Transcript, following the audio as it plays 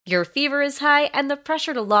Your fever is high, and the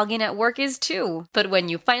pressure to log in at work is too. But when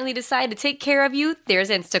you finally decide to take care of you, there's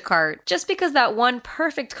Instacart. Just because that one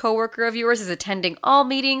perfect coworker of yours is attending all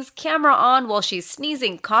meetings, camera on while she's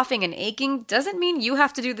sneezing, coughing, and aching, doesn't mean you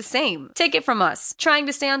have to do the same. Take it from us. Trying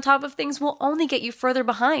to stay on top of things will only get you further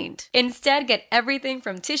behind. Instead, get everything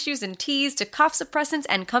from tissues and teas to cough suppressants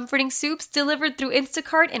and comforting soups delivered through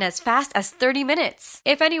Instacart in as fast as 30 minutes.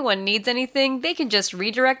 If anyone needs anything, they can just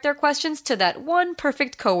redirect their questions to that one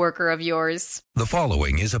perfect coworker of yours. The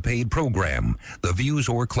following is a paid program. The views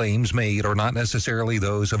or claims made are not necessarily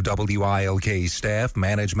those of WILK's staff,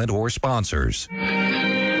 management, or sponsors.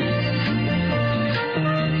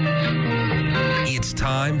 It's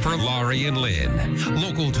time for Laurie and Lynn.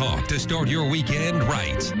 Local talk to start your weekend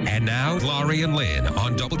right. And now, Laurie and Lynn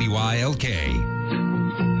on WILK.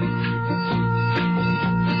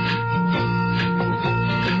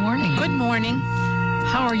 Good morning. Good morning.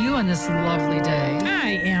 How are you on this lovely day?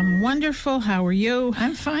 I am wonderful. How are you?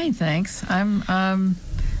 I'm fine, thanks. I'm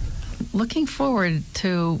looking forward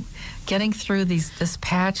to getting through this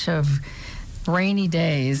patch of rainy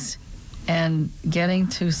days and getting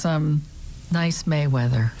to some nice May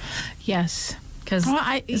weather. Yes. Because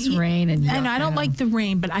it's rain and I don't like the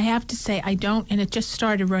rain, but I have to say I don't. And it just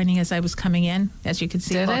started raining as I was coming in, as you could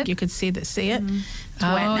see. Did it? You could see it. Mm-hmm. It's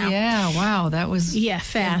wet now. Yeah! Wow, that was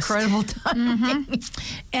fast, incredible time.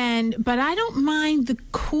 But I don't mind the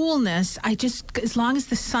coolness. I just, as long as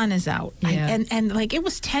the sun is out. Yeah. And like it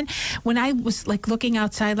was 10 when I was like looking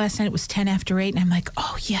outside last night. It was 10 after 8, and I'm like,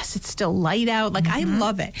 oh yes, it's still light out. Like I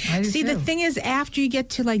love it. I do See, too. the thing is, after you get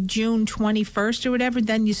to like June 21st or whatever,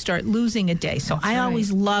 then you start losing a day. So That's I right.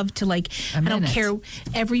 always love to like. I don't care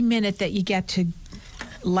every minute that you get to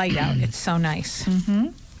light out. It's so nice. Mm-hmm.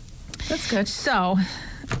 That's good. So,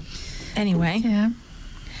 anyway. Yeah.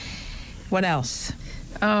 What else?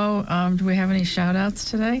 Oh, do we have any shout-outs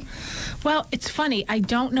today? Well, it's funny. I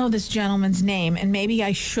don't know this gentleman's name, and maybe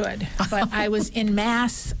I should. But I was in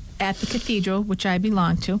Mass at the cathedral, which I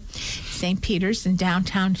belong to, St. Peter's in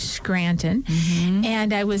downtown Scranton. Mm-hmm.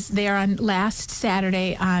 And I was there on last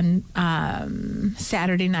Saturday on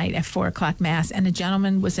Saturday night at 4 o'clock Mass, and a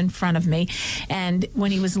gentleman was in front of me. And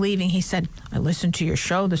when he was leaving, he said, I listened to your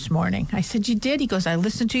show this morning. I said, you did? He goes, I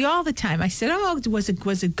listen to you all the time. I said, oh, was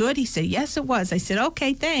it good? He said, yes, it was. I said,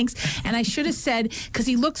 okay, thanks. And I should have said, because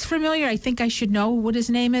he looks familiar, I think I should know what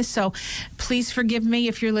his name is. So please forgive me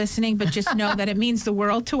if you're listening, but just know that it means the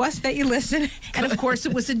world to us that you listen. And of course,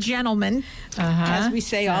 it was a gentleman, as we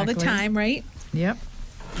say all the time, right? Yep.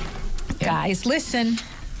 Guys, listen.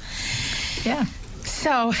 Yeah.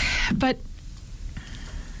 So, but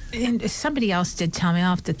and somebody else did tell me, I'll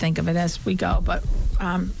have to think of it as we go, but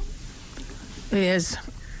it is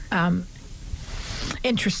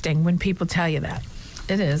interesting when people tell you that.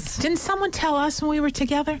 It is. Didn't someone tell us when we were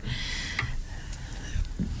together?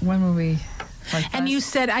 When were we? And you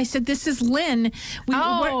said, I said, this is Lynn.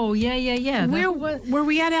 Yeah. Were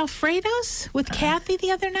we at Alfredo's with Kathy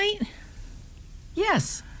the other night?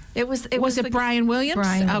 Yes. It was it Brian Williams?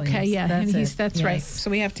 Brian Williams. Okay, yeah. That's That's right.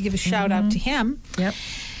 So we have to give a shout out to him. Yep.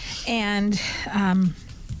 And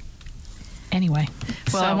anyway.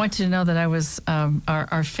 Well, I want you to know that I was,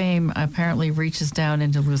 our fame apparently reaches down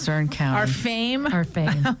into Luzerne County. Our fame? Our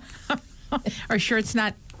fame. Are you sure it's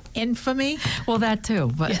not infamy? Well, that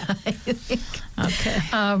too. But yeah. I think, okay.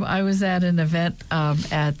 I was at an event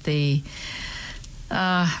at the,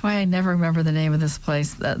 I never remember the name of this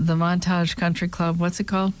place, the Montage Country Club. What's it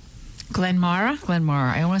called? Glenmara?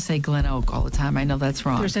 Glenmara. I want to say Glen Oak all the time. I know that's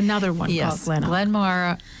wrong. There's another one called Glen Oak.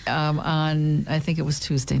 Glenmara on, I think it was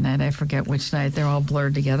Tuesday night. I forget which night. They're all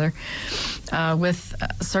blurred together with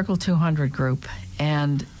Circle 200 group.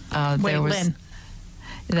 And there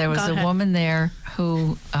was a woman there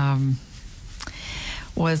who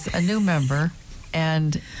was a new member.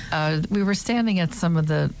 And we were standing at some of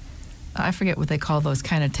the, I forget what they call those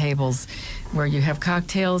kind of tables where you have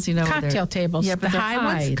cocktails, you know. Cocktail tables. Yeah, but the high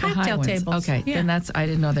ones? Cocktail tables. Okay, yeah. then I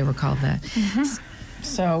didn't know they were called that. Mm-hmm.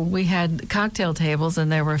 So we had cocktail tables,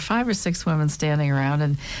 and there were 5 or 6 women standing around,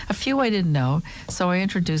 and a few I didn't know. So I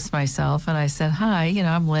introduced myself, and I said, hi,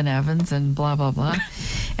 I'm Lynn Evans, and blah, blah, blah.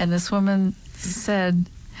 And this woman said,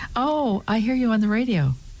 oh, I hear you on the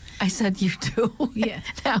radio. I said, you do? Yeah.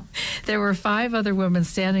 Now, there were 5 other women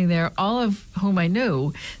standing there, all of whom I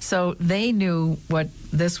knew, so they knew what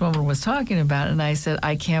this woman was talking about. And I said,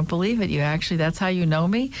 I can't believe it. That's how you know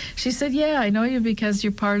me? She said, yeah, I know you because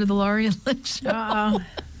you're part of the Laurie and Lynn show. Uh-oh.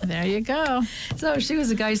 There you go. So she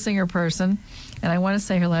was a guy singer person, and I want to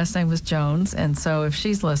say her last name was Jones. And so if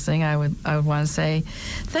she's listening, I would want to say,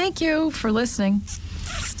 thank you for listening.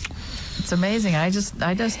 It's amazing. I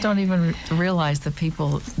just don't even realize that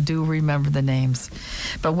people do remember the names.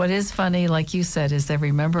 But what is funny, like you said, is they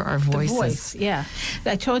remember our voices. The voice, yeah.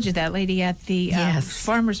 I told you that lady at the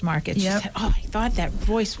farmer's market. She said, "Oh, I thought that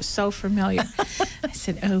voice was so familiar." I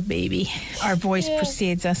said, "Oh, baby, our voice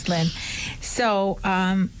precedes us, Lynn." So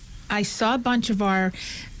I saw a bunch of our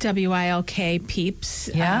WILK peeps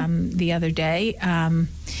the other day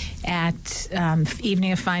at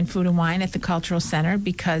Evening of Fine Food and Wine at the Cultural Center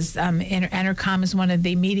because Entercom is one of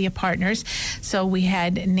the media partners. So we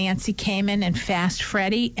had Nancy Kamen and Fast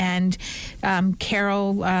Freddy and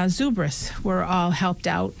Carol Zubris were all helped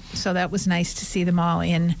out. So that was nice to see them all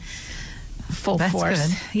in full force.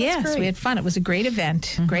 Good. Yes, we had fun. It was a great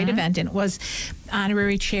event. Great event, and it was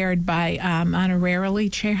honorarily chaired by how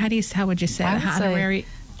would you say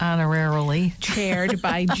honorarily chaired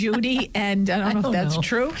by Judy and I don't know if that's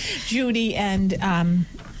true. Judy and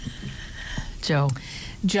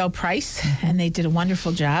Joe Price, and they did a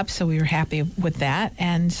wonderful job, so we were happy with that.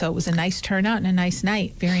 And so it was a nice turnout and a nice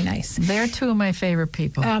night. Very nice. They're two of my favorite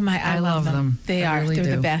people. Oh my, I love them. They are. Really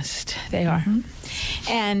They're the best. They are.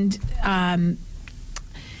 And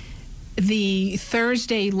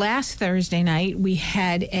last Thursday night, we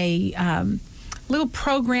had a little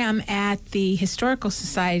program at the Historical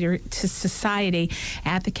Society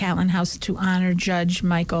at the Catlin House to honor Judge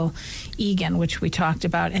Michael Egan, which we talked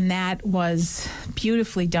about, and that was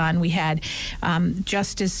beautifully done. We had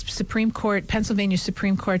Pennsylvania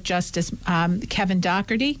Supreme Court Justice Kevin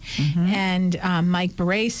Dougherty and Mike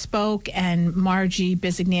Beret spoke, and Margie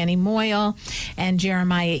Bizignani-Moyle, and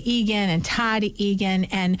Jeremiah Egan, and Todd Egan,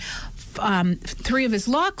 and three of his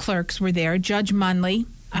law clerks were there, Judge Munley,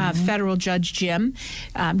 Federal Judge Jim,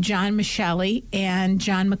 John Michelli, and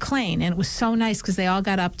John McLean. And it was so nice because they all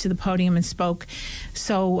got up to the podium and spoke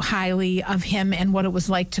so highly of him and what it was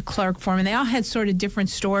like to clerk for him. And they all had sort of different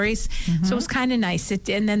stories. So it was kind of nice.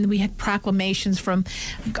 And then we had proclamations from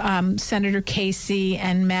Senator Casey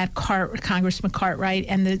and Congressman Cartwright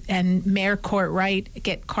and Mayor Cartwright,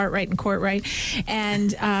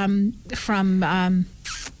 and from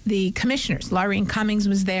the commissioners. Laurie and Cummings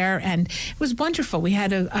was there, and it was wonderful. We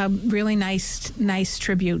had a really nice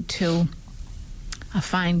tribute to a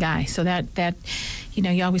fine guy. So that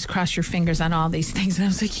you always cross your fingers on all these things. And I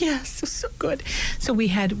was like, yes, it was so good. So we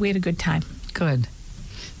had a good time. Good.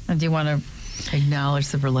 And do you want to acknowledge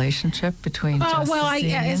the relationship between Justice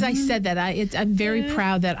as I said that, I'm very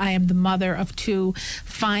proud that I am the mother of two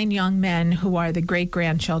fine young men who are the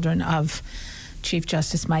great-grandchildren of Chief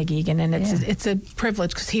Justice Mike Egan, and it's a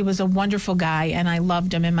privilege because he was a wonderful guy, and I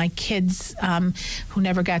loved him. And my kids, who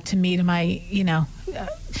never got to meet him,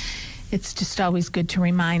 it's just always good to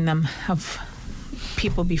remind them of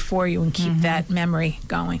people before you and keep that memory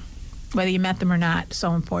going, whether you met them or not.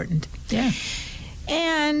 So important. Yeah.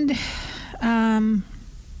 And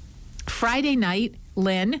Friday night,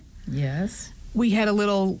 Lynn. Yes. We had a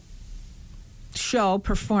little show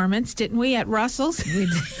performance, didn't we, at Russell's? We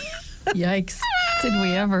did. Yikes. Did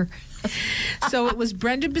we ever? So it was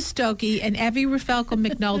Brenda Bistocchi and Evie Rafelko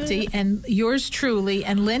McNulty and yours truly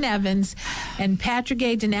and Lynn Evans and Patrick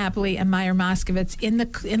A. DiNapoli and Meyer Moskowitz in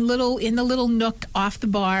the little nook off the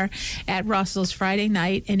bar at Russell's Friday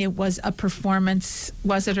night, and it was a performance,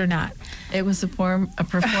 was it or not? It was a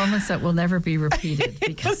performance that will never be repeated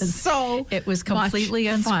because it was completely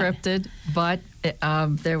unscripted, but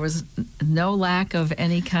there was no lack of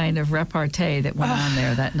any kind of repartee that went on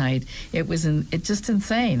there that night. It was just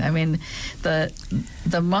insane. I mean, the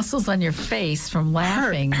muscles on your face from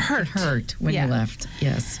laughing hurt when you left.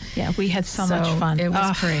 Yes. Yeah, we had so much fun. It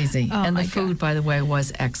was crazy. And the food, by the way,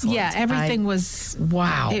 was excellent. Yeah, everything was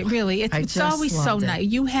wow. It's always so nice.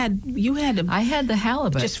 You had I had the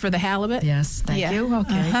halibut. Just for the halibut? Yes. Thank you.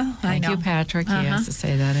 Okay. Thank you, Patrick. He has to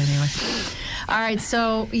say that anyway. All right,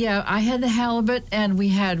 so I had the halibut, and we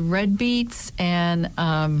had red beets and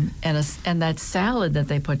that salad that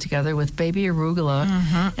they put together with baby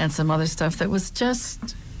arugula and some other stuff that was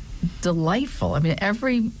just delightful. I mean,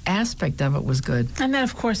 every aspect of it was good. And then,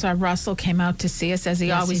 of course, our Russell came out to see us, as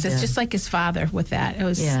he always does, just like his father with that. It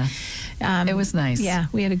was it was nice. Yeah,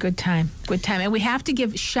 we had a good time. And we have to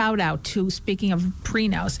give shout out to, speaking of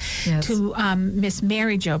Prenos, to Miss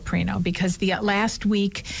Mary Jo Preno, because the last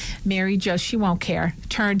week, Mary Jo, she won't care,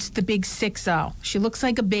 turns the big 6-0. She looks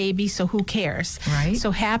like a baby, so who cares? Right.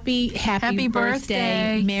 So happy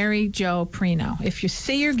birthday, Mary Jo Preno. If you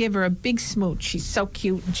see her, give her a big smooch. She's so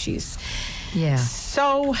cute, and she's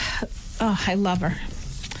so, I love her.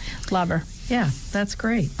 Love her. Yeah, that's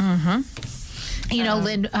great. You know,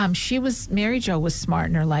 Lynn, Mary Jo was smart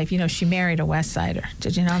in her life. You know, she married a West Sider.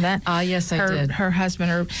 Did you know that? Yes, I did. Her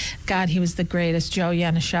husband, God, he was the greatest, Joe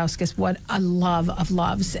Januszowskis. What a love of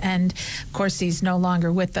loves. And, of course, he's no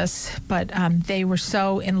longer with us. But they were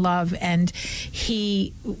so in love, and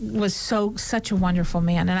he was such a wonderful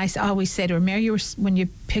man. And I always say to her, Mary, when you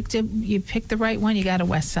picked the right one, you got a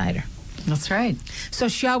West Sider. That's right. So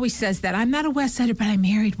she always says that. I'm not a West Sider, but I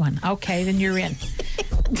married one. Okay, then you're in.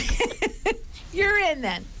 You're in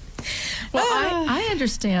then. Well, I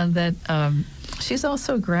understand that she's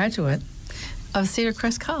also a graduate of Cedar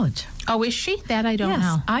Crest College. Oh, is she? That I don't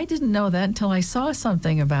know. I didn't know that until I saw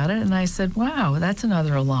something about it, and I said, wow, that's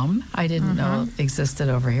another alum I didn't know existed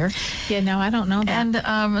over here. Yeah, no, I don't know that. And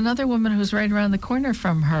another woman who's right around the corner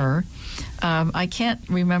from her, I can't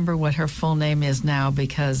remember what her full name is now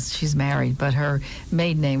because she's married, but her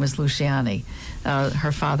maiden name is Luciani.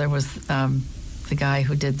 Her father was the guy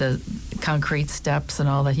who did the concrete steps and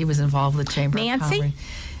all that. He was involved with the Chamber of Commerce. Nancy?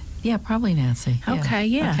 Yeah, probably Nancy. Okay,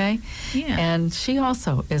 yeah. Okay? Yeah. And she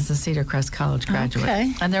also is a Cedar Crest College graduate.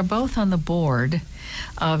 Okay. And they're both on the board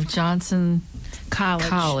of Johnson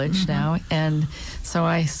College now. And so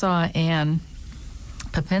I saw Ann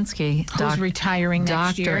Popinski. Who's retiring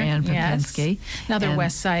next year. Dr. Ann Popinski. Yes. Another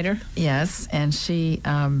West Sider. Yes, and she,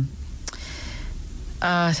 I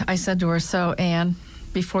said to her, so Ann,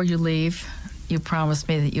 before you leave, you promised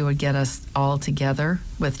me that you would get us all together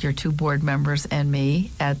with your 2 board members and me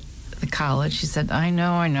at the college. She said, I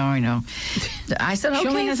know. I said, okay, she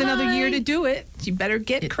only has fine. another year to do it. You better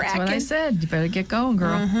get cracking. That's what I said. You better get going,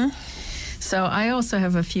 girl. So I also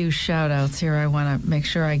have a few shout-outs here I want to make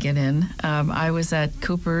sure I get in. I was at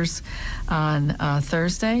Cooper's on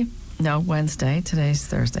Wednesday. Today's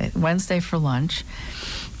Thursday. Wednesday for lunch.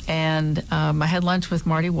 And I had lunch with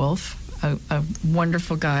Marty Wolf, a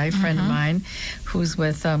wonderful guy, friend of mine, who's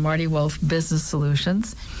with Marty Wolf Business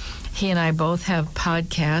Solutions. He and I both have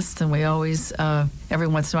podcasts, and we always, every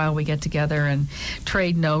once in a while, we get together and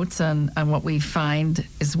trade notes on what we find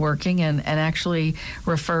is working and actually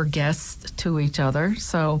refer guests to each other.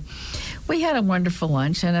 So we had a wonderful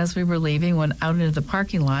lunch, and as we were leaving, went out into the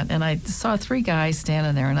parking lot, and I saw 3 guys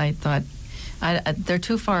standing there, and I thought, they're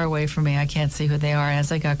too far away from me. I can't see who they are.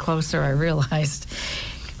 As I got closer, I realized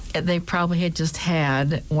they probably had just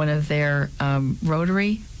had one of their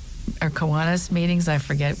Rotary or Kiwanis meetings. I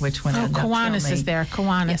forget which one. Kiwanis is there.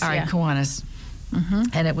 Kiwanis. Yeah, all right, Kiwanis.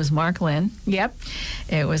 And it was Mark Lynn. Yep.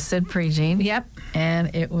 It was Sid Pregine. Yep.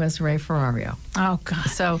 And it was Ray Ferrario. Oh, God.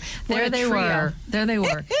 So there they were. There they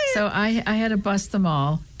were. So I had to bust them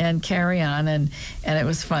all and carry on, and it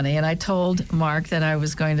was funny. And I told Mark that I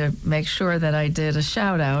was going to make sure that I did a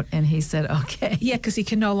shout-out, and he said, okay. Yeah, because he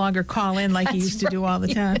can no longer call in like he used to do all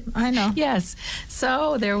the time. I know. Yes.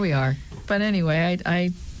 So there we are. But anyway,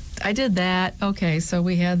 I did that. Okay, so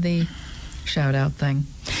we had the shout-out thing.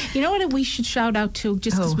 You know what we should shout out to,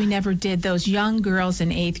 just because we never did, those young girls in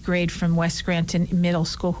 8th grade from West Scranton Middle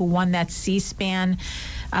School who won that C-SPAN,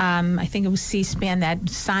 I think it was C-SPAN, that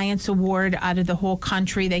science award out of the whole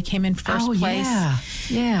country. They came in first place.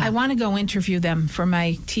 Yeah. I want to go interview them for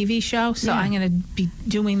my TV show, so I'm going to be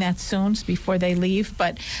doing that soon before they leave.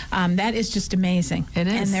 But that is just amazing. It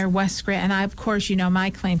is. And they're West Scranton. And I, of course, you know my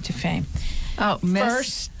claim to fame. Oh,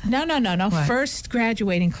 Miss? No. What? First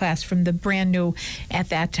graduating class from the brand new, at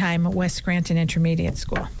that time, West Scranton Intermediate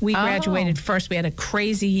School. We graduated first. We had a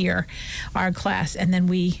crazy year, our class, and then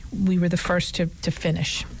we were the first to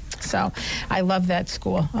finish. So I love that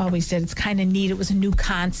school. Always did. It's kind of neat. It was a new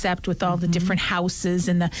concept with all the different houses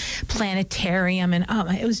and the planetarium, and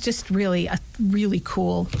it was just really a really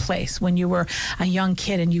cool place when you were a young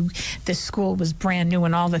kid and the school was brand new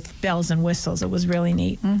and all the bells and whistles. It was really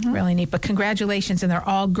neat, really neat. But congratulations, and they're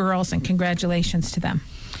all girls, and congratulations to them.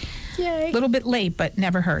 Yay! A little bit late, but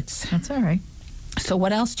never hurts. That's all right. So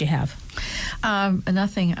what else do you have?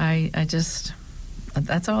 Nothing. I just.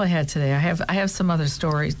 That's all I had today. I have some other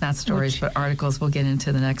stories, not stories, but articles we'll get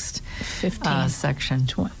into the next 15 section.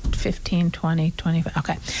 15, 20, 25.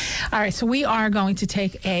 Okay. All right. So we are going to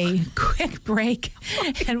take a quick break,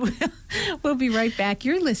 and we'll be right back.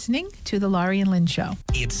 You're listening to the Laurie and Lynn Show.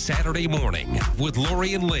 It's Saturday morning with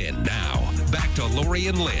Laurie and Lynn. Now, back to Laurie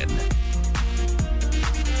and Lynn.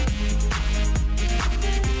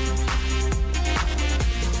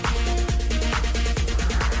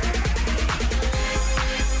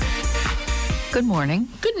 Good morning.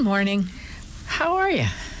 Good morning. How are you?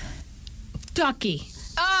 Ducky.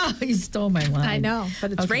 Oh, you stole my line. I know,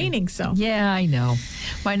 but it's raining, so. Yeah, I know.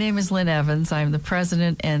 My name is Lynn Evans. I'm the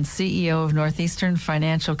president and CEO of Northeastern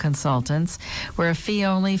Financial Consultants. We're a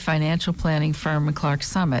fee-only financial planning firm in Clark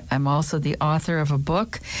Summit. I'm also the author of a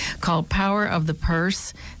book called Power of the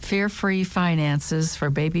Purse, Fear-Free Finances for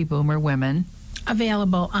Baby Boomer Women.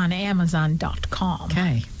 Available on Amazon.com.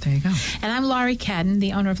 Okay, there you go. And I'm Laurie Cadden,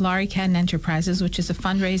 the owner of Laurie Cadden Enterprises, which is a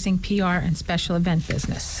fundraising, PR, and special event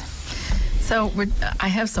business. So I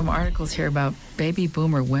have some articles here about baby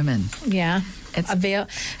boomer women. Yeah. It's not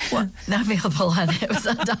available on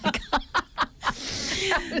Amazon.com.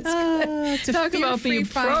 Talk about being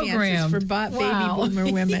programmed for baby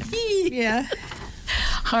boomer women. Yeah.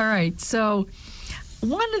 All right. So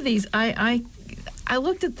one of these, I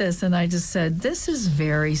looked at this and I just said, this is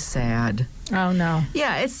very sad. Oh, no.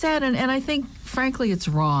 Yeah, it's sad. And I think, frankly, it's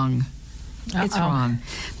wrong. It's wrong.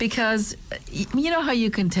 Because you know how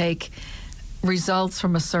you can take results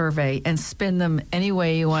from a survey and spin them any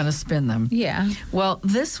way you want to spin them? Yeah. Well,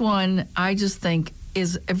 this one, I just think,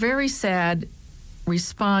 is a very sad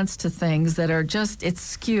response to things that are just, it's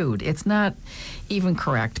skewed. It's not even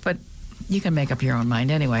correct, but you can make up your own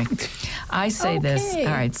mind anyway. I say this. All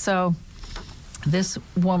right, so this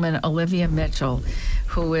woman, Olivia Mitchell,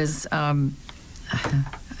 who is,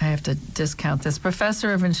 I have to discount this,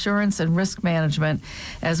 professor of insurance and risk management,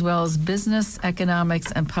 as well as business,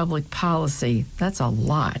 economics, and public policy. That's a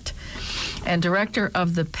lot. And director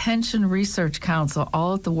of the Pension Research Council,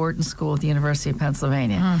 all at the Wharton School at the University of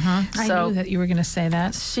Pennsylvania. I knew that you were going to say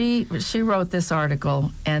that. She wrote this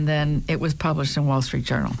article, and then it was published in Wall Street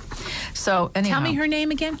Journal. So anyhow, tell me her name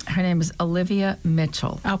again. Her name is Olivia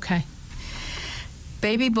Mitchell. Okay.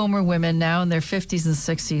 Baby boomer women now in their 50s and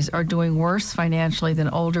 60s are doing worse financially than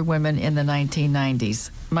older women in the 1990s.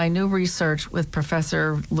 My new research with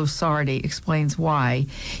Professor Lusardi explains why,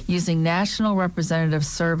 using National Representative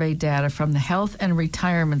Survey data from the Health and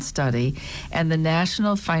Retirement Study and the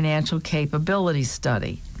National Financial Capability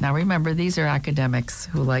Study. Now remember, these are academics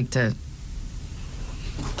who like to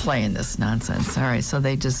play in this nonsense. All right, so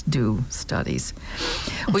they just do studies.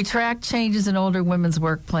 We track changes in older women's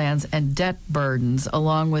work plans and debt burdens,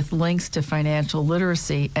 along with links to financial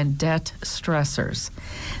literacy and debt stressors.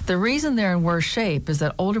 The reason they're in worse shape is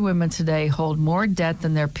that older women today hold more debt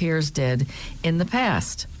than their peers did in the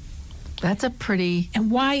past. That's a pretty...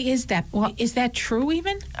 And why is that? Well, is that true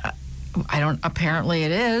even? Apparently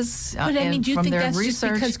it is. But I mean, do you think that's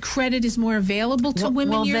research, just because credit is more available to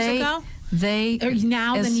women years ago? They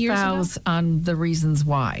now than years ago? espouse on the reasons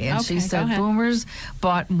why. And she said boomers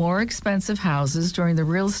bought more expensive houses during the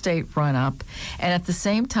real estate run-up and at the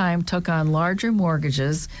same time took on larger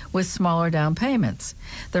mortgages with smaller down payments.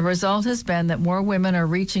 The result has been that more women are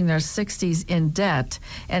reaching their 60s in debt,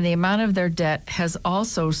 and the amount of their debt has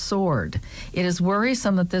also soared. It is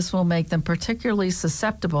worrisome that this will make them particularly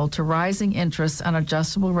susceptible to rising interest on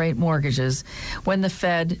adjustable rate mortgages when the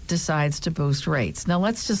Fed decides to boost rates. Now,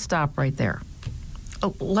 let's just stop right there.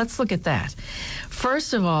 Let's look at that.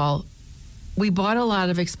 First of all, we bought a lot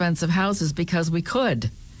of expensive houses because we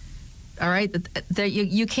could. All right?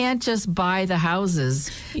 You can't just buy the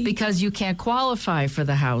houses because you can't qualify for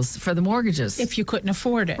the house, for the mortgages. If you couldn't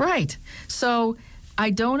afford it. Right. So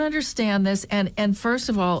I don't understand this. And first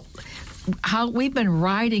of all, how we've been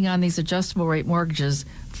riding on these adjustable rate mortgages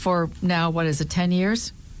for now, 10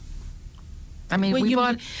 years? I mean,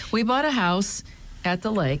 we bought a house at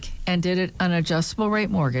the lake and did it an adjustable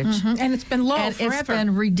rate mortgage. Mm-hmm. And it's been low and forever. It's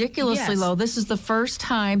been ridiculously low. This is the first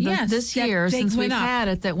time this year since we've had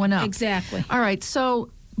it that went up. Exactly. All right.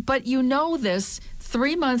 So, but you know this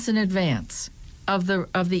 3 months in advance of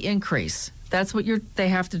the increase. That's what they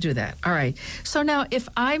have to do that. All right. So now if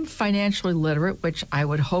I'm financially literate, which I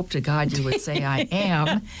would hope to God you would say I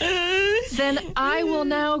am, then I will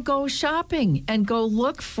now go shopping and go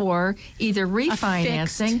look for either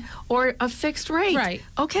refinancing or a fixed rate. Right.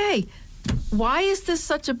 Okay. Why is this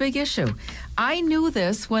such a big issue? I knew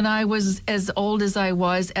this when I was as old as I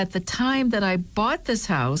was at the time that I bought this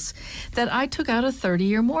house, that I took out a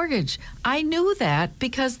 30-year mortgage. I knew that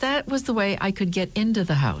because that was the way I could get into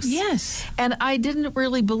the house. Yes. And I didn't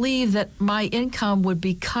really believe that my income would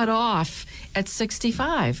be cut off at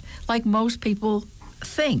 65, like most people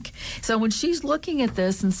think. So when she's looking at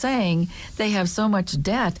this and saying they have so much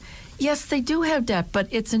debt, yes, they do have debt, but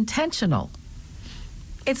it's intentional.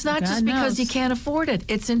 It's not just because you can't afford it.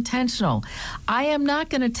 It's intentional. I am not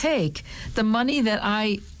going to take the money that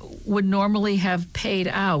I would normally have paid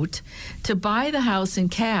out to buy the house in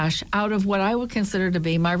cash out of what I would consider to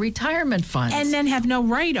be my retirement funds. And then have no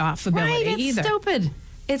write-off ability either. Right, it's stupid.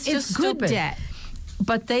 It's just good stupid. debt.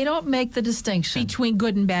 But they don't make the distinction between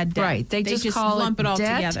good and bad debt. Right. They just call lump it all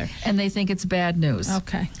debt, together. and they think it's bad news.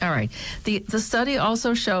 Okay. All right. The study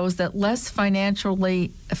also shows that less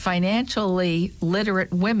financially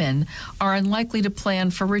literate women are unlikely to plan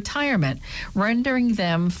for retirement, rendering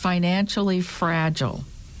them financially fragile.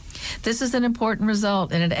 This is an important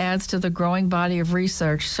result, and it adds to the growing body of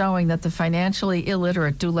research showing that the financially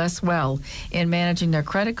illiterate do less well in managing their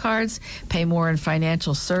credit cards, pay more in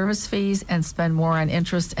financial service fees, and spend more on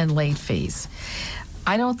interest and late fees.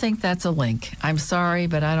 I don't think that's a link. I'm sorry,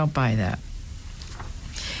 but I don't buy that.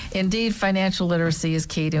 Indeed, financial literacy is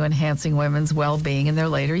key to enhancing women's well-being in their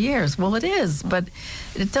later years. Well, it is, but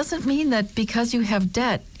it doesn't mean that because you have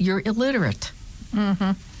debt, you're illiterate.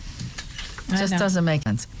 Just doesn't make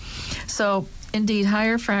sense. So, indeed,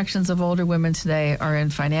 higher fractions of older women today are in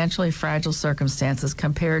financially fragile circumstances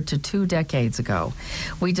compared to 2 decades ago.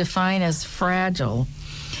 We define as fragile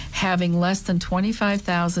having less than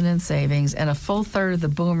 $25,000 in savings, and a full third of the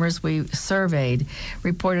boomers we surveyed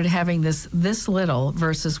reported having this little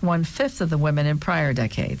versus 1/5 of the women in prior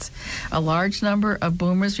decades. A large number of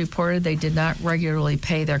boomers reported they did not regularly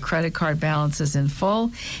pay their credit card balances in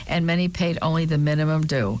full, and many paid only the minimum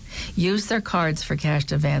due, used their cards for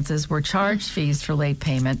cash advances, were charged fees for late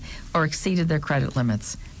payment, or exceeded their credit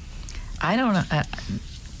limits. I don't know.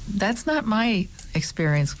 That's not my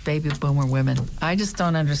experience with baby boomer women. I just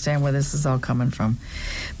don't understand where this is all coming from.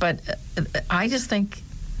 But I just think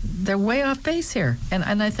they're way off base here.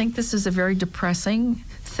 And I think this is a very depressing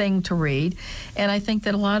thing to read. And I think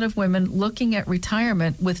that a lot of women looking at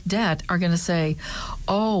retirement with debt are going to say,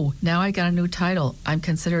 oh, now I got a new title. I'm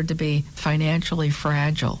considered to be financially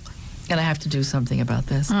fragile, and I have to do something about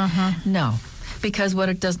this. No. Because what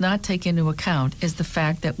it does not take into account is the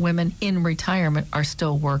fact that women in retirement are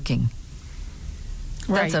still working.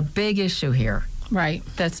 That's a big issue here. Right.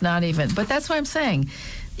 That's not even, but that's what I'm saying.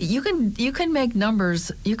 You can make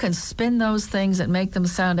numbers, you can spin those things and make them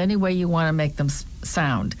sound any way you want to make them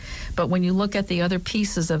sound. But when you look at the other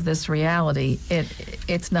pieces of this reality,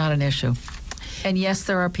 it's not an issue. And yes,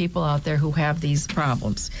 there are people out there who have these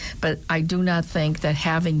problems, but I do not think that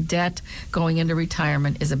having debt going into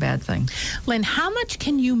retirement is a bad thing. Lynn, how much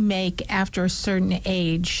can you make after a certain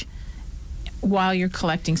age while you're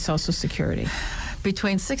collecting Social Security?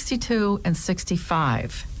 Between 62 and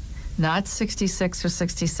 65, not 66 or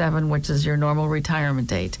 67, which is your normal retirement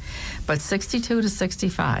date, but 62 to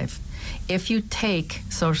 65. If you take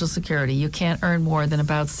Social Security, you can't earn more than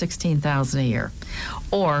about $16,000 a year,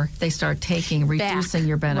 or they start reducing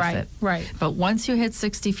your benefit. Right. But once you hit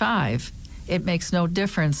 65, it makes no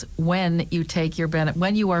difference when you take your benefit.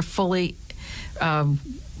 When you are fully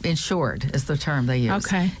insured, is the term they use.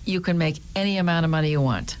 Okay. You can make any amount of money you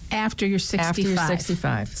want. After you're 65. After you're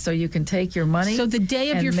 65. So you can take your money. So the day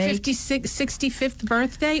of your 65th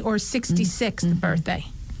birthday or 66th birthday?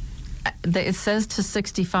 It says to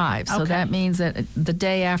 65, so Okay. that means that the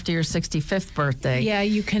day after your 65th birthday, Yeah,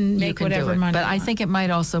 you can make do whatever it. money But you I want. think it might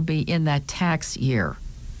also be in that tax year,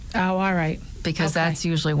 Oh, all right. because Okay. that's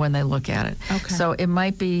usually when they look at it. Okay. So it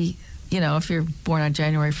might be, if you're born on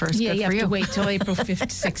January 1st, Yeah, good you for have you. to wait till April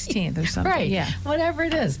 16th or something. Right. Yeah. Whatever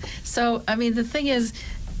it is. So, I mean, the thing is,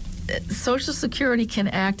 Social Security can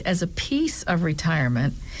act as a piece of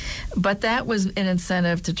retirement, but that was an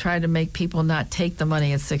incentive to try to make people not take the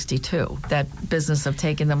money at 62, that business of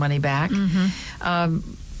taking the money back.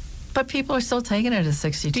 But people are still taking it at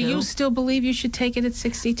 62. Do you still believe you should take it at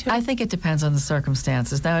 62? I think it depends on the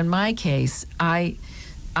circumstances. Now, in my case,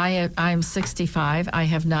 I'm 65. I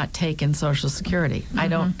have not taken Social Security. I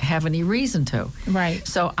don't have any reason to. Right.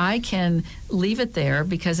 So I can leave it there,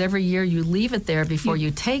 because every year you leave it there before you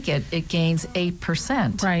take it, it gains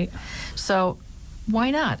 8%. Right. So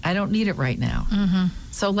why not? I don't need it right now.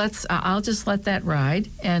 So I'll just let that ride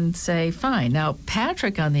and say, fine. Now,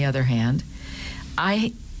 Patrick, on the other hand,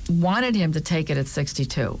 I wanted him to take it at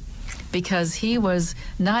 62 because he was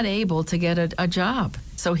not able to get a job.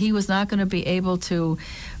 So he was not going to be able to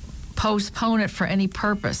postpone it for any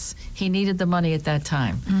purpose. He needed the money at that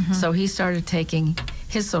time. So he started taking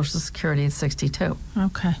his Social Security at 62.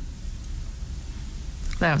 Okay.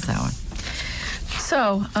 That was that one.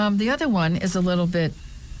 So the other one is a little bit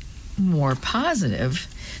more positive.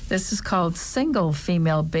 This is called Single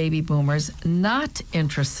Female Baby Boomers Not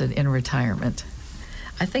Interested in Retirement.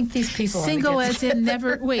 I think these people Single as in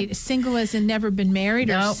never been married,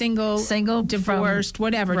 No, or single divorced,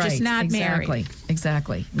 whatever, right, just not married.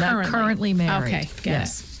 Exactly. Not currently married. Okay,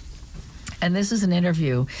 yes. And this is an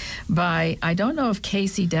interview by, I don't know if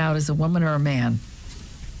Casey Dowd is a woman or a man.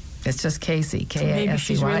 It's just Casey, K-A-S-E-Y. Maybe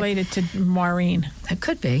she's related to Maureen. It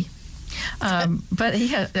could be. But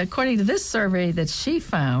according to this survey that she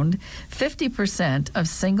found, 50% of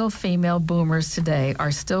single female boomers today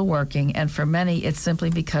are still working, and for many, it's simply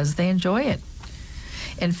because they enjoy it.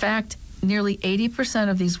 In fact, nearly 80%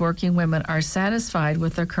 of these working women are satisfied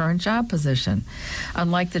with their current job position.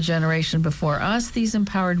 Unlike the generation before us, these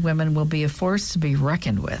empowered women will be a force to be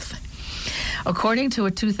reckoned with. According to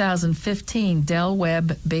a 2015 Dell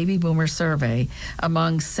Web baby boomer survey,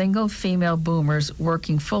 among single female boomers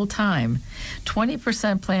working full-time,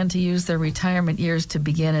 20% plan to use their retirement years to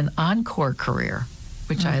begin an encore career,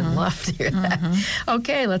 which I love to hear that.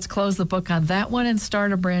 Okay, let's close the book on that one and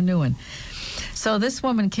start a brand new one. So this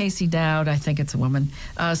woman, Casey Dowd, I think it's a woman,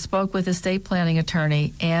 spoke with estate planning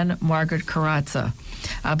attorney Anne Margaret Carrazza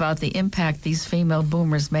about the impact these female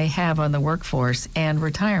boomers may have on the workforce and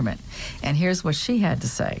retirement. And here's what she had to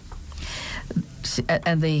say.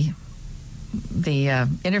 And the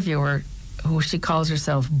interviewer, who she calls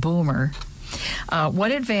herself Boomer,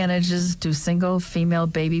 what advantages do single female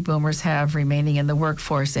baby boomers have remaining in the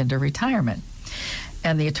workforce into retirement?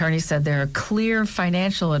 And the attorney said there are clear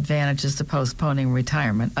financial advantages to postponing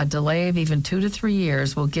retirement. A delay of even 2 to 3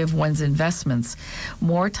 years will give one's investments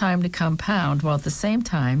more time to compound, while at the same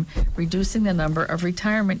time reducing the number of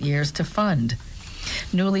retirement years to fund.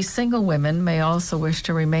 Newly single women may also wish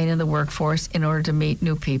to remain in the workforce in order to meet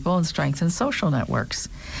new people and strengthen social networks.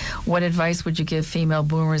 What advice would you give female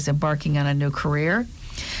boomers embarking on a new career?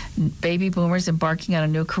 Baby boomers embarking on a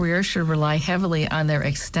new career should rely heavily on their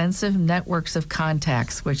extensive networks of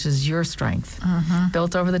contacts, which is your strength,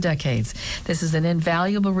 built over the decades. This is an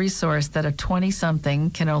invaluable resource that a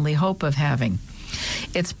 20-something can only hope of having.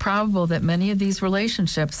 It's probable that many of these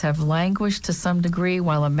relationships have languished to some degree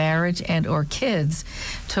while a marriage and or kids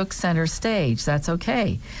took center stage. That's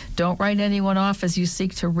okay. Don't write anyone off as you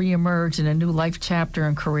seek to reemerge in a new life chapter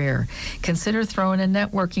and career. Consider throwing a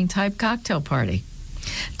networking-type cocktail party.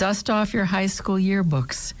 Dust off your high school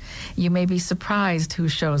yearbooks. You may be surprised who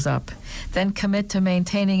shows up. Then commit to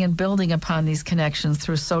maintaining and building upon these connections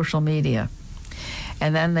through social media.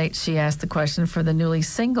 And then she asked the question for the newly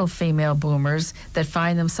single female boomers that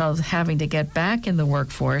find themselves having to get back in the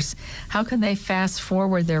workforce, how can they fast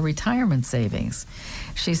forward their retirement savings?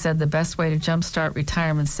 She said the best way to jumpstart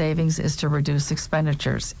retirement savings is to reduce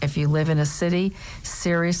expenditures. If you live in a city,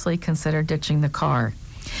 seriously consider ditching the car.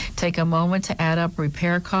 Take a moment to add up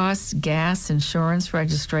repair costs, gas, insurance,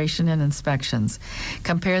 registration, and inspections.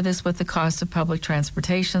 Compare this with the cost of public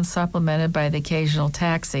transportation, supplemented by the occasional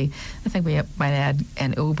taxi. I think we might add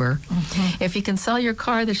an Uber. If you can sell your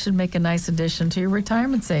car, this should make a nice addition to your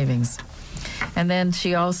retirement savings. And then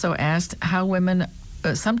she also asked how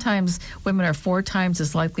sometimes women are 4 times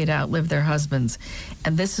as likely to outlive their husbands.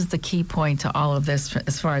 And this is the key point to all of this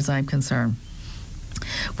as far as I'm concerned.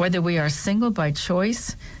 Whether we are single by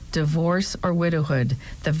choice, divorce, or widowhood,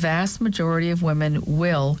 the vast majority of women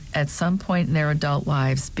will, at some point in their adult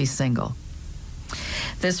lives, be single.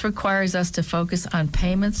 This requires us to focus on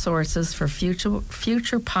payment sources for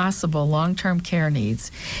future possible long-term care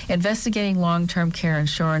needs. Investigating long-term care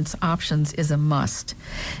insurance options is a must.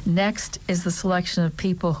 Next is the selection of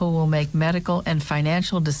people who will make medical and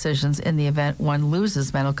financial decisions in the event one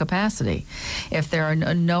loses mental capacity. If there are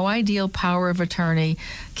no ideal power of attorney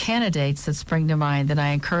candidates that spring to mind, then I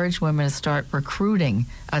encourage women to start recruiting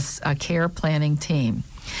a care planning team.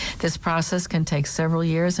 This process can take several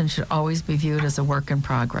years and should always be viewed as a work in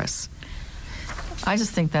progress. I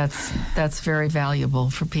just think that's very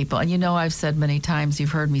valuable for people. And you know, I've said many times,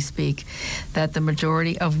 you've heard me speak, that the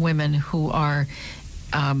majority of women who are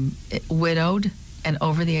widowed and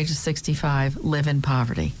over the age of 65 live in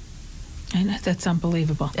poverty. And that's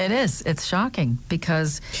unbelievable. It is. It's shocking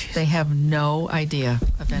because they have no idea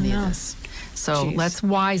of any of this. So let's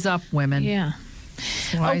wise up, women. Yeah.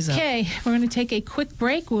 Okay, we're going to take a quick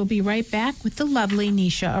break. We'll be right back with the lovely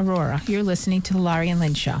Nisha Aurora. You're listening to the Laurie and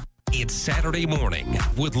Lynn Show. It's Saturday morning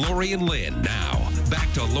with Laurie and Lynn. Now,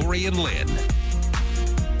 back to Laurie and Lynn.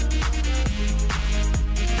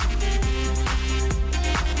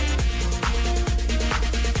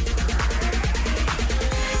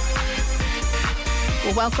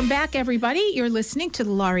 Well, welcome back, everybody. You're listening to the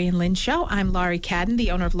Laurie and Lynn Show. I'm Laurie Cadden, the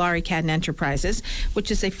owner of Laurie Cadden Enterprises, which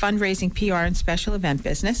is a fundraising, PR, and special event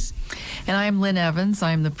business. And I'm Lynn Evans.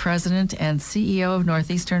 I'm the president and CEO of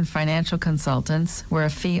Northeastern Financial Consultants. We're a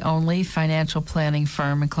fee-only financial planning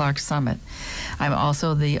firm in Clark Summit. I'm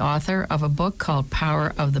also the author of a book called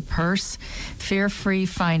Power of the Purse, Fear-Free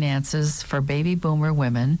Finances for Baby Boomer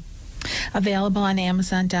Women. Available on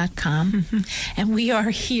Amazon.com. And we are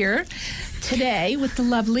here today with the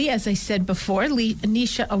lovely, as I said before,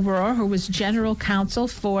 Nisha Aurora, who was general counsel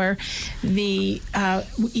for the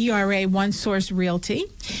ERA One Source Realty.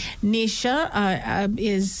 Nisha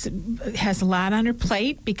has a lot on her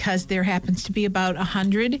plate because there happens to be about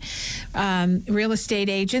 100 real estate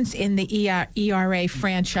agents in the ERA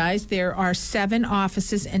franchise. There are 7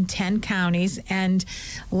 offices in 10 counties, and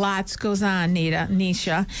lots goes on,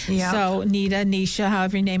 Nisha. Yep. So, Nisha,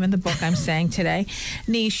 however you name in the book I'm saying today.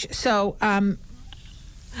 Niche. So,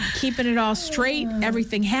 keeping it all straight,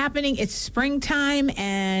 everything happening. It's springtime,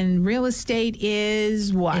 and real estate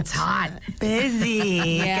is what? It's hot.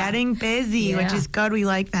 Busy. Getting busy, which is good. We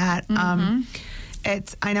like that.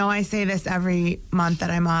 I know I say this every month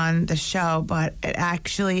that I'm on the show, but it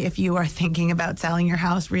actually, if you are thinking about selling your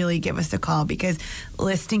house, really give us a call, because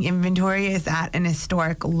listing inventory is at an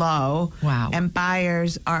historic low. Wow. And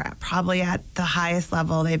buyers are probably at the highest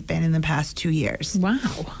level they've been in the past 2 years. Wow.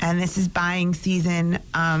 And this is buying season.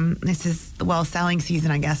 Selling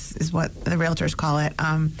season, I guess, is what the realtors call it.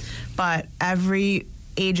 But every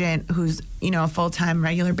agent who's a full-time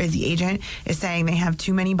regular busy agent is saying they have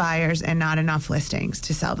too many buyers and not enough listings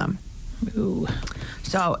to sell them. Ooh.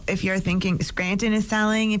 So if you're thinking Scranton is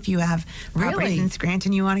selling, if you have properties in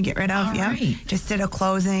Scranton you want to get rid of, Right. Just did a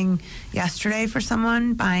closing yesterday for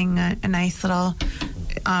someone buying a nice little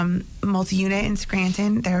multi-unit in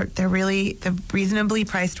Scranton. They're really, the reasonably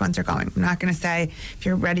priced ones are going. I'm not going to say if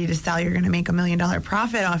you're ready to sell you're going to make $1 million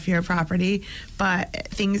profit off your property, but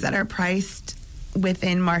things that are priced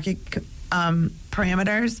within market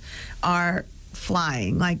parameters are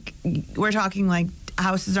flying. Like, we're talking like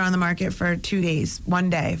houses are on the market for 2 days, 1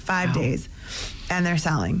 day, 5 days, and they're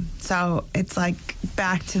selling. So it's like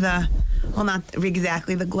back to not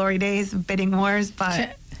exactly the glory days of bidding wars,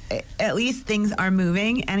 but at least things are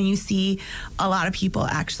moving, and you see a lot of people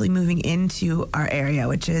actually moving into our area,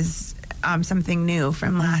 which is something new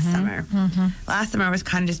from last summer. Last summer was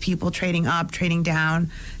kind of just people trading up, trading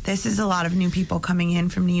down. This is a lot of new people coming in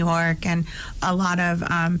from New York, and a lot of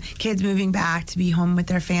kids moving back to be home with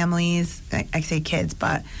their families. I say kids,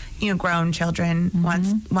 but grown children who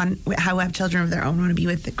have children of their own want to be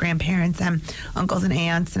with the grandparents and uncles and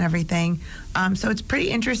aunts and everything. So it's a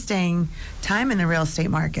pretty interesting time in the real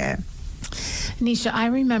estate market. Nisha, I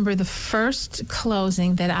remember the first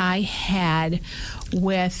closing that I had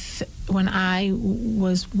when I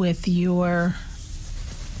was with your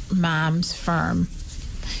mom's firm.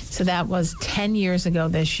 So that was 10 years ago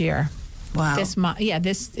this year. Wow.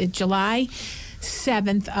 July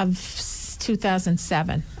 7th of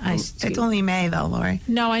 2007. It's only May, though, Laurie.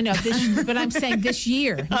 No, I know. But I'm saying this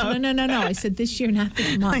year. No. I said this year, not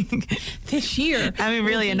this month. This year. I'd be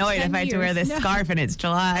really annoyed if I had to wear this scarf and it's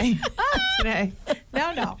July today.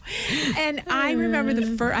 No. And I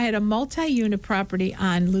remember I had a multi-unit property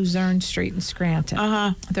on Luzerne Street in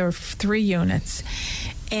Scranton. There were 3 units.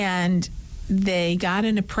 And they got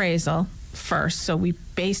an appraisal first, so we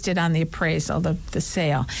based it on the appraisal, the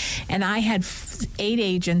sale. And I had 8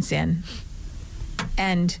 agents in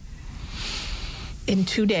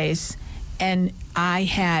 2 days, and I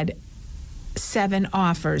had 7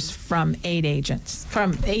 offers from 8 agents,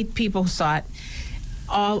 from 8 people who saw it,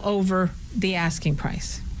 all over the asking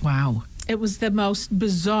price. Wow. It was the most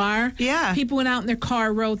bizarre. Yeah. People went out in their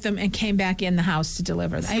car, wrote them, and came back in the house to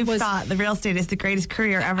deliver them. So you thought the real estate is the greatest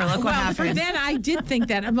career ever. Look what happened. For then I did think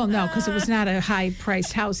that. Well, no, because it was not a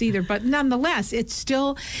high-priced house either. But nonetheless, it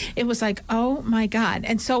was like, oh, my God.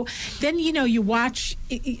 And so then, you watch,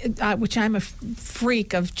 which I'm a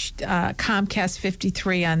freak of Comcast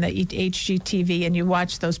 53 on the HGTV, and you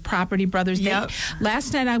watch those Property Brothers. Yep.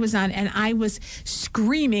 Last night I was on, and I was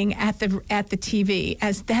screaming at the TV,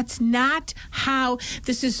 as that's not how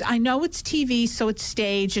this is. I know it's TV, so it's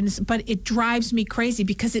staged, but it drives me crazy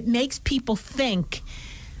because it makes people think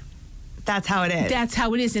that's how it is. That's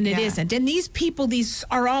how it is, and it isn't. And these people, they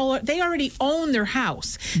already own their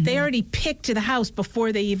house. They already picked the house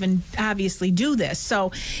before they even obviously do this.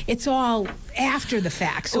 So it's all after the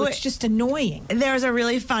fact. So it's just annoying. There's a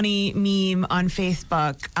really funny meme on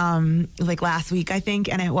Facebook, like last week, I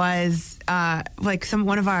think, and it was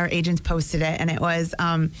one of our agents posted it, and it was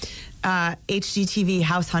HGTV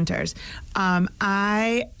House Hunters.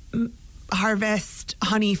 I harvest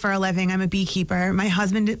honey for a living. I'm a beekeeper. My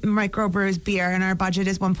husband microbrews beer, and our budget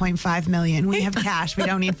is $1.5 million. We have cash. We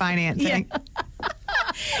don't need financing.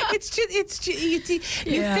 You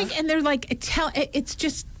think, and they're like, it's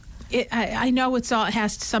just. I know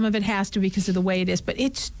some of it has to because of the way it is, but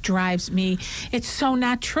it drives me. It's so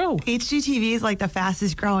not true. HGTV is like the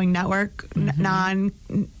fastest growing network,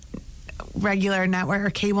 regular network or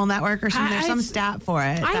cable network or something. There's some stat for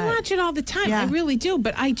it. I watch it all the time. I really do.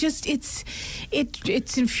 But I just, it's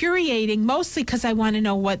infuriating, mostly because I want to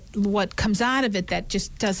know what comes out of it that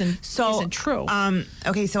just isn't true.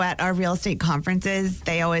 Okay, so at our real estate conferences,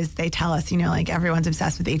 they tell us, like everyone's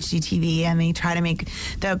obsessed with HGTV, and they try to make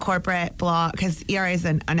the corporate blog, because ERA is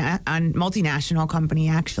a multinational company,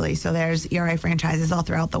 actually. So there's ERA franchises all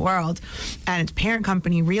throughout the world, and its parent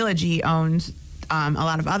company, Realogy, owns a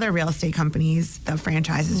lot of other real estate companies, the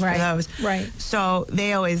franchises for those. Right. So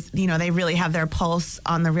they always, they really have their pulse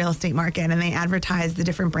on the real estate market, and they advertise the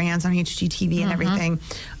different brands on HGTV and everything.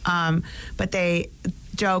 But they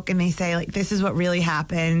joke and they say, like, this is what really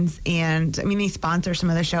happens. And I mean, they sponsor some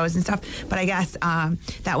of the shows and stuff. But I guess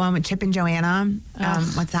that one with Chip and Joanna,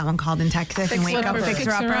 what's that one called in Texas? And Wake Up,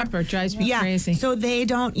 Fixer Upper. Drives me crazy. So you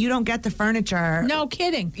don't get the furniture. No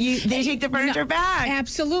kidding. They take the furniture back.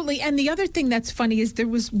 Absolutely. And the other thing that's funny is there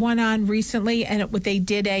was one on recently, and they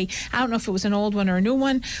did I don't know if it was an old one or a new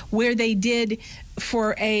one, where they did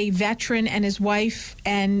for a veteran and his wife,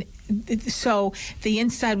 and so the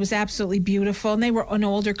inside was absolutely beautiful, and they were an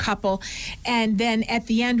older couple. And then at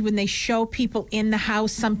the end, when they show people in the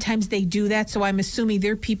house, sometimes they do that, so I'm assuming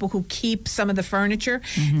they're people who keep some of the furniture.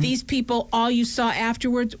 These people, all you saw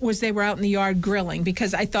afterwards was they were out in the yard grilling,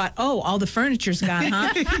 because I thought, all the furniture's gone,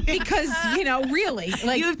 huh? Because, really.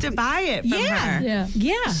 Like, you have to buy it from her. Yeah.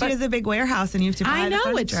 She has a big warehouse, and you have to buy the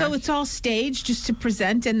furniture. So it's all staged just to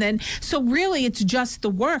present, and then, so really it's just the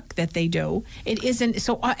work that they do. It isn't,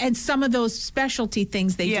 so, and some of those specialty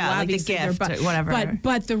things they do, obviously, like the gift, whatever.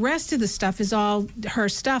 But the rest of the stuff is all her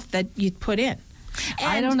stuff that you put in. And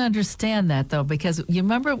I don't understand that, though, because you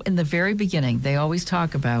remember in the very beginning, they always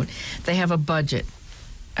talk about they have a budget.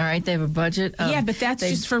 All right, they have a budget. But that's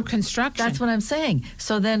just for construction. That's what I'm saying.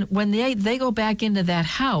 So then when they go back into that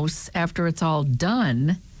house after it's all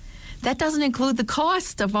done, that doesn't include the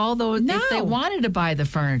cost of all those, if they wanted to buy the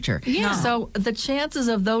furniture. Yeah. So the chances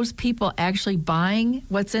of those people actually buying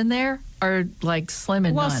what's in there are like slim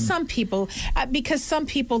and none. Well, some people, because some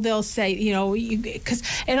people, they'll say, because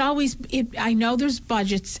I know there's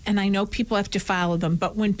budgets, and I know people have to follow them,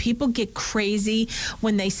 but when people get crazy,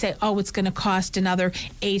 when they say, it's going to cost another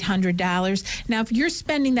 $800. Now, if you're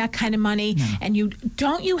spending that kind of money, and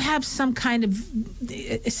you have some kind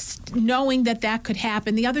of knowing that could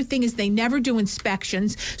happen. The other thing is they never do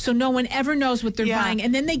inspections, so no one ever knows what they're buying.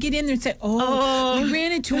 And then they get in there and say, we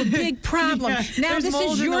ran into a big problem. Now this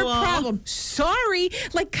is your problem. Sorry,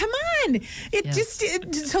 like, come on.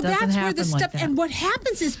 So that's where the stuff, and what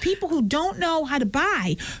happens is people who don't know how to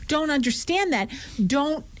buy, don't understand that,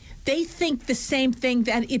 they think the same thing,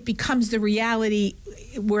 that it becomes the reality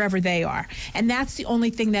wherever they are. And that's the only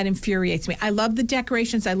thing that infuriates me. I love the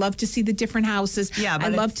decorations. I love to see the different houses. Yeah, but I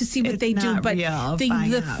love to see what they do. But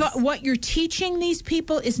what you're teaching these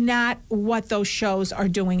people is not what those shows are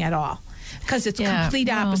doing at all. Because it's complete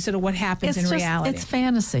opposite of what happens in reality. It's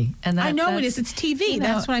fantasy. And I know it is. It's TV.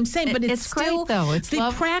 That's what I'm saying. But it's still, great, though. It's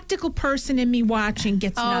the practical person in me watching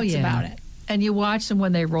gets nuts about it. And you watch them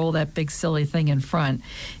when they roll that big silly thing in front.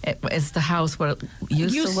 It's the house what it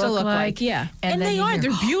used to look like. Yeah. And they're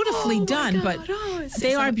beautifully done, but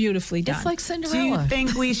they are beautifully done. It's like Cinderella. Do you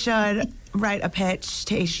think we should write a pitch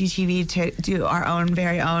to HGTV to do our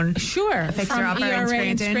very own Fixer Upper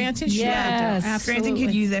in Scranton? Yes. Absolutely. Scranton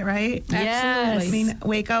could use it, right? Yes. I mean,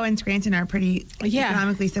 Waco and Scranton are pretty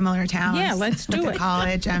economically similar towns. Yeah, let's do it.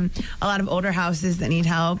 College and a lot of older houses that need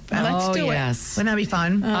help. Let's do it. Wouldn't that be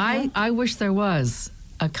fun? I wish there was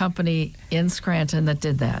a company in Scranton that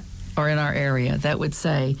did that, or in our area, that would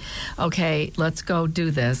say, okay, let's go do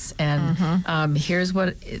this. And here's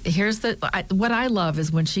what I love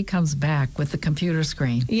is when she comes back with the computer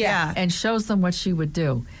screen and shows them what she would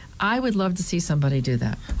do. I would love to see somebody do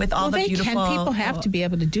that. With all the beautiful... People have to be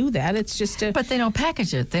able to do that. It's just But they don't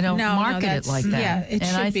package it. They don't market it like that. Yeah, it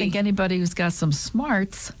should I think anybody who's got some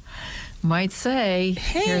smarts might say,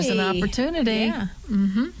 here's an opportunity. Yeah.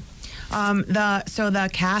 Mm-hmm. The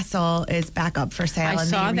castle is back up for sale, and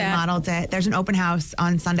they remodeled it. There's an open house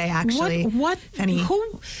on Sunday, actually.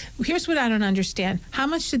 Here's what I don't understand. How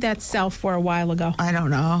much did that sell for a while ago? I don't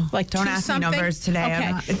know. Like, don't ask me numbers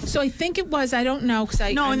today. Okay. So I think it was, I don't know.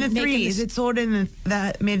 In the threes. It sold in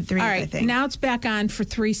the mid threes, all right, I think. Now it's back on for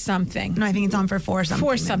 3 something. No, I think it's on for 4 something.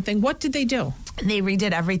 4 something. What did they do? They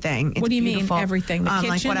redid everything. It's what do you beautiful. mean everything? The kitchen,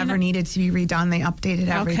 like whatever needed to be redone, they updated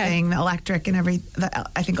everything. The electric and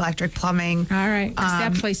I think electric plumbing. All right, because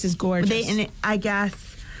that place is gorgeous. I guess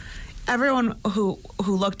everyone who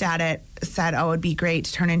looked at it said, "Oh, it'd be great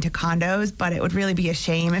to turn into condos," but it would really be a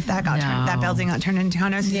shame if that building got turned into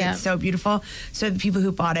condos. It's so beautiful. So the people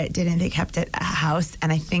who bought it didn't. They kept it a house,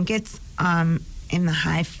 and I think it's in the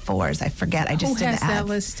high 4s. I forget. I just Who did has the ads. that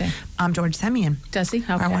listing? George Semyon. Does he?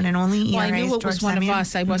 Okay. Our one and only ERA. Well, I knew it George was one Semyon. of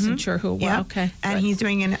us. I wasn't sure who. Well, Yep. okay. And good. he's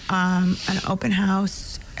doing an open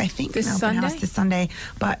house. I think This an open Sunday? house this Sunday,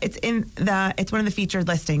 but it's one of the featured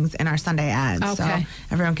listings in our Sunday ads. Okay. So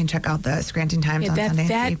everyone can check out the Scranton Times on Sunday.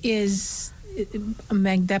 that and see. is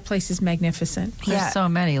that place is magnificent. There's so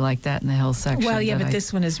many like that in the hill section. Well, yeah, that but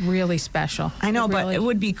this one is really special. I know, but really, it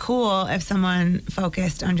would be cool if someone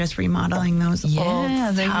focused on just remodeling those Yeah,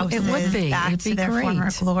 old it houses would be. back It'd to be their great. former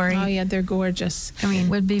glory. Oh yeah, they're gorgeous. I mean,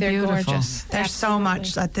 would be they're beautiful. gorgeous. there's so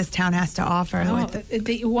much that this town has to offer. Oh, with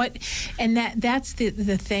that's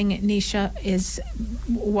the thing, Nisha, is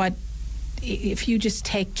what if you just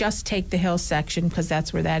take the hill section, because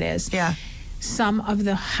that's where that is. Yeah. Some of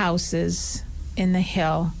the houses in the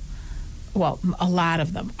hill, well, a lot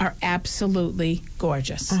of them are absolutely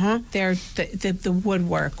gorgeous. They're the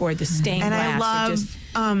woodwork or the stained And glass. I are love just,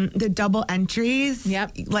 the double entries.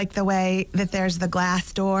 Yep. Like the way that there's the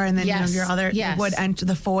glass door and then you have your other Yes. wood enter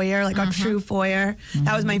the foyer, like a true foyer.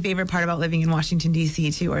 That was my favorite part about living in Washington,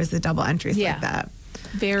 D.C. too, was the double entries Yeah. like that.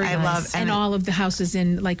 very I nice. love- and all of the houses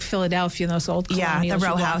in like Philadelphia, those old Yeah, the colonials, row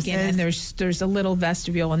you walk in houses. and there's a little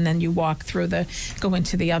vestibule, and then you walk through go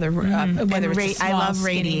into the other whether And it's a I small, love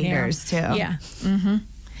skinny radiators, narrow. too. Yeah.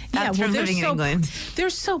 That's from they're living in so, England. They're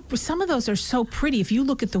some of those are so pretty. If you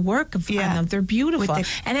look at the work on Yeah. them, they're beautiful, With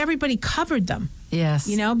and everybody covered them. Yes.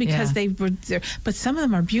 Because yeah. they were there, but some of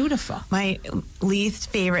them are beautiful. My least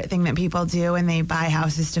favorite thing that people do when they buy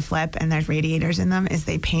houses to flip and there's radiators in them is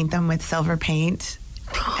they paint them with silver paint.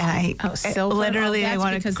 And silver? literally, That's I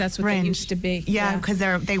want to because that's what they used to be. Yeah, Yeah. because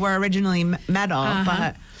they were originally metal,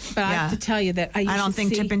 But I yeah. have to tell you that I don't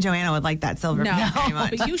think Chip and Joanna would like that silver No, paint very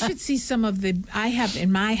much. but you should see some of I have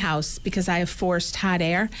in my house, because I have forced hot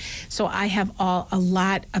air, so I have a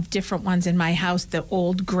lot of different ones in my house, the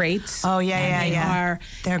old grates. Oh, yeah, and yeah.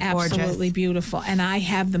 They're gorgeous. absolutely beautiful. And I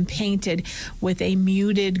have them painted with a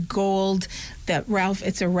muted gold,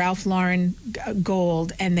 it's a Ralph Lauren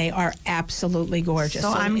gold, and they are absolutely gorgeous. So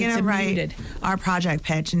I'm it's going to a write muted. our project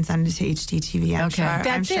pitch and send it to HDTV. I'm Okay. sure. I'm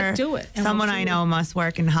That's it. sure Do it. And someone we'll I see know must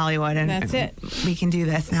work in Hollywood, and That's it. We can do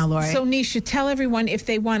this now, Laurie. So, Nisha, tell everyone if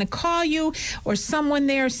they want to call you or someone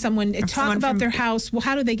there, talk someone about from- their house. Well,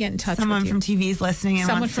 how do they get in touch Someone with you? from TV's listening and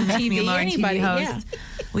Someone wants from to make me TV, Lauren anybody, TV host. yeah.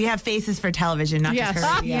 We have faces for television, not Yes. just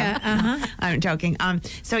for radio. Yeah, I'm joking.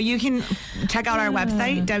 So you can check out our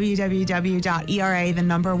website,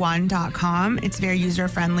 www.era1.com. It's very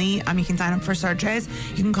user-friendly. You can sign up for searches.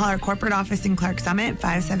 You can call our corporate office in Clark Summit,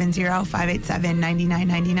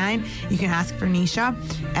 570-587-9999. You can ask for Nisha,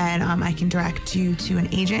 and I can direct you to an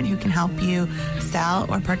agent who can help you sell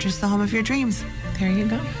or purchase the home of your dreams. There you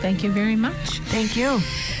go. Thank you very much. Thank you.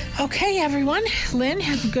 Okay, everyone. Lynn,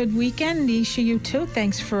 have a good weekend. Nisha, you too.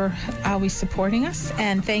 Thanks for always supporting us.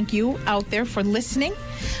 And thank you out there for listening.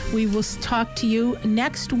 We will talk to you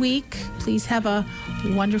next week. Please have a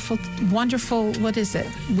wonderful,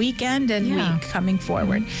 weekend and week coming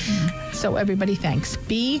forward. So everybody, thanks.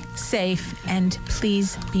 Be safe and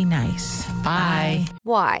please be nice. Bye.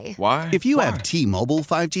 Why? Why? If you have T-Mobile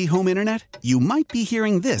 5G home internet, you might be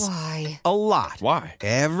hearing this Why? a lot. Why?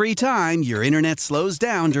 Every time your internet slows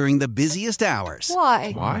down during the busiest hours.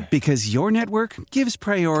 Why? Why? Because your network gives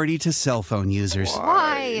priority to cell phone users.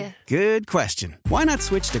 Why? Good question. Why not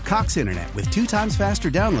switch to Cox Internet with 2 times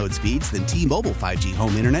faster download speeds than T-Mobile 5G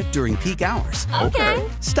home internet during peak hours? Okay.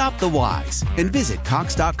 Stop the whys and visit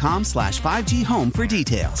cox.com/5G home for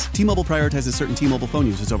details. T-Mobile prioritizes certain T-Mobile phone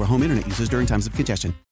users over home internet users during times of congestion.